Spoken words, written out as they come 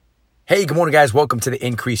Hey, good morning, guys. Welcome to the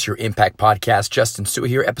Increase Your Impact podcast. Justin Stewart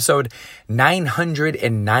here, episode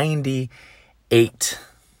 998.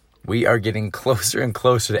 We are getting closer and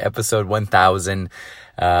closer to episode 1000,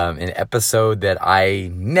 an episode that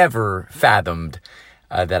I never fathomed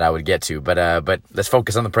that I would get to. But let's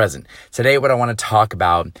focus on the present. Today, what I want to talk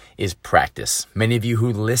about is practice. Many of you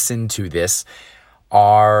who listen to this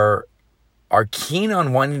are keen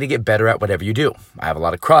on wanting to get better at whatever you do. I have a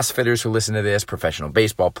lot of CrossFitters who listen to this, professional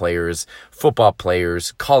baseball players, football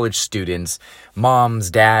players, college students,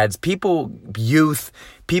 moms, dads, youth,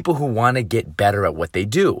 people who want to get better at what they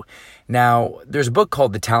do. Now, there's a book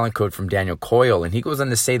called The Talent Code from Daniel Coyle, and he goes on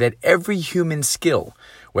to say that every human skill,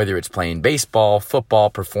 whether it's playing baseball, football,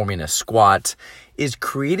 performing a squat, is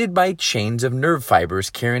created by chains of nerve fibers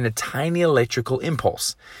carrying a tiny electrical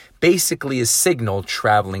impulse, basically a signal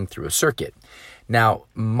traveling through a circuit. Now,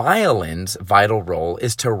 myelin's vital role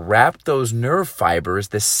is to wrap those nerve fibers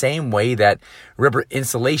the same way that rubber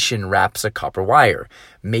insulation wraps a copper wire,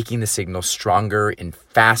 making the signal stronger and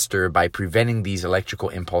faster by preventing these electrical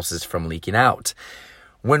impulses from leaking out.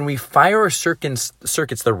 When we fire our circuits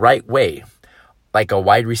the right way, like a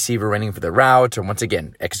wide receiver running for the route, or once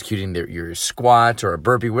again, executing your squat or a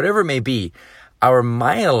burpee, whatever it may be, our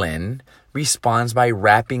myelin responds by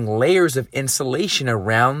wrapping layers of insulation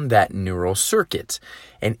around that neural circuit.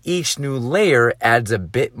 And each new layer adds a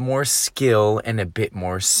bit more skill and a bit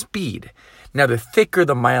more speed. Now, the thicker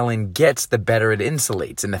the myelin gets, the better it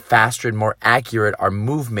insulates, and the faster and more accurate our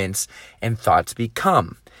movements and thoughts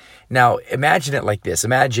become. Now, imagine it like this.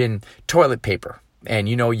 Imagine toilet paper. And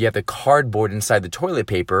you have the cardboard inside the toilet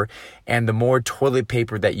paper, and the more toilet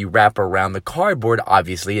paper that you wrap around the cardboard,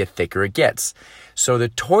 obviously, the thicker it gets. So the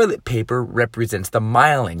toilet paper represents the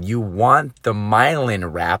myelin. You want the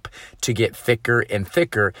myelin wrap to get thicker and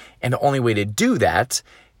thicker, and the only way to do that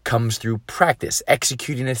comes through practice,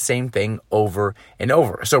 executing the same thing over and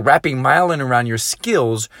over. So wrapping myelin around your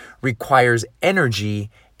skills requires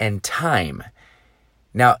energy and time.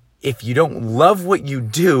 Now, if you don't love what you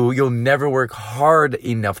do, you'll never work hard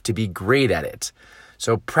enough to be great at it.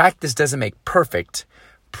 So practice doesn't make perfect.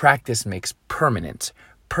 Practice makes permanent.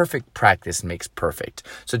 Perfect practice makes perfect.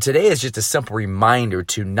 So today is just a simple reminder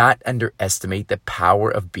to not underestimate the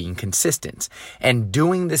power of being consistent and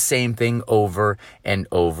doing the same thing over and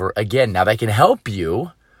over again. Now, that can help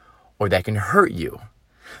you or that can hurt you.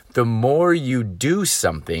 The more you do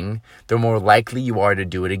something, the more likely you are to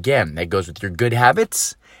do it again. That goes with your good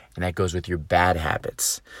habits, and that goes with your bad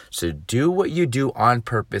habits. So do what you do on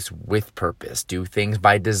purpose with purpose. Do things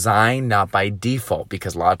by design, not by default,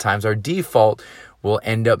 because a lot of times our default will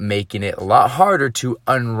end up making it a lot harder to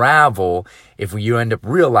unravel if you end up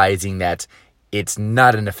realizing that it's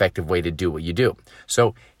not an effective way to do what you do.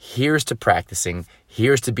 So here's to practicing.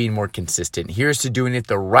 Here's to being more consistent. Here's to doing it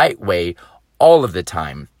the right way all of the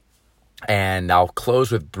time. And I'll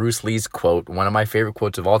close with Bruce Lee's quote, one of my favorite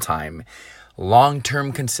quotes of all time: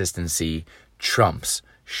 long-term consistency trumps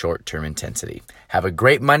short-term intensity. Have a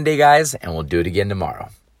great Monday, guys, and we'll do it again tomorrow.